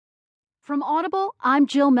From Audible, I'm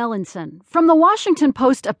Jill Mellinson. From the Washington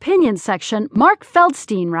Post opinion section, Mark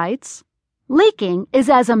Feldstein writes, "Leaking is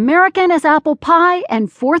as American as apple pie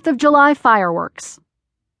and 4th of July fireworks."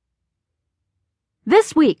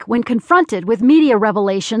 This week, when confronted with media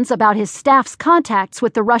revelations about his staff's contacts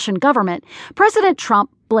with the Russian government, President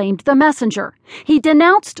Trump blamed the messenger. He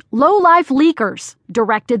denounced low-life leakers,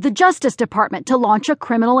 directed the Justice Department to launch a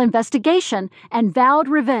criminal investigation, and vowed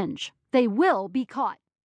revenge. They will be caught.